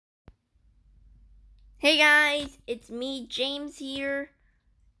Hey guys, it's me, James here,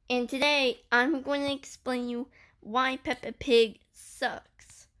 and today I'm going to explain you why Peppa Pig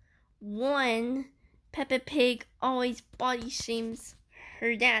sucks. 1. Peppa Pig always body shames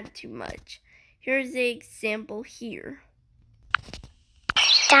her dad too much. Here's an example here.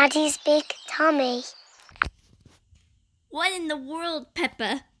 Daddy's big tummy. What in the world,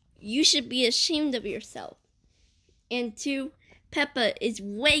 Peppa? You should be ashamed of yourself. And 2. Peppa is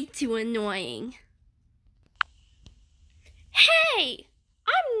way too annoying. Hey!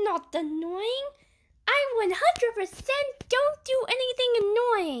 I'm not annoying. I 100% don't do anything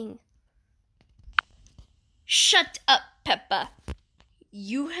annoying. Shut up, Peppa.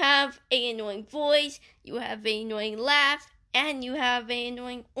 You have an annoying voice, you have an annoying laugh, and you have an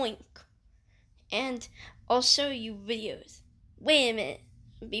annoying oink. And I'll show you videos. Wait a minute.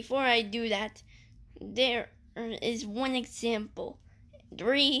 Before I do that, there is one example.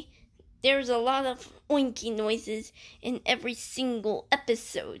 3. There's a lot of oinky noises in every single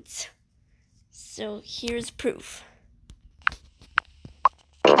episode. So here's proof.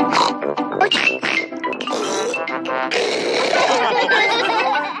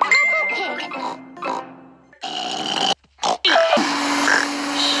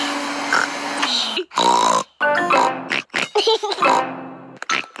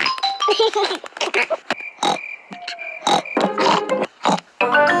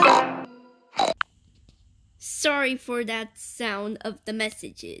 Sorry for that sound of the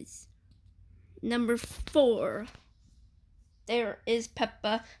messages. Number 4. There is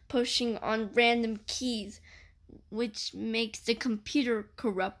Peppa pushing on random keys, which makes the computer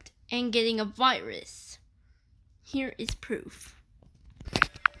corrupt and getting a virus. Here is proof.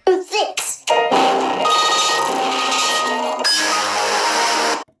 6.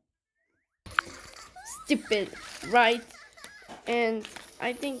 Stupid, right? And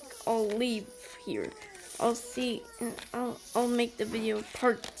I think I'll leave here. I'll make the video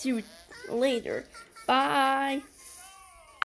part 2 later. Bye!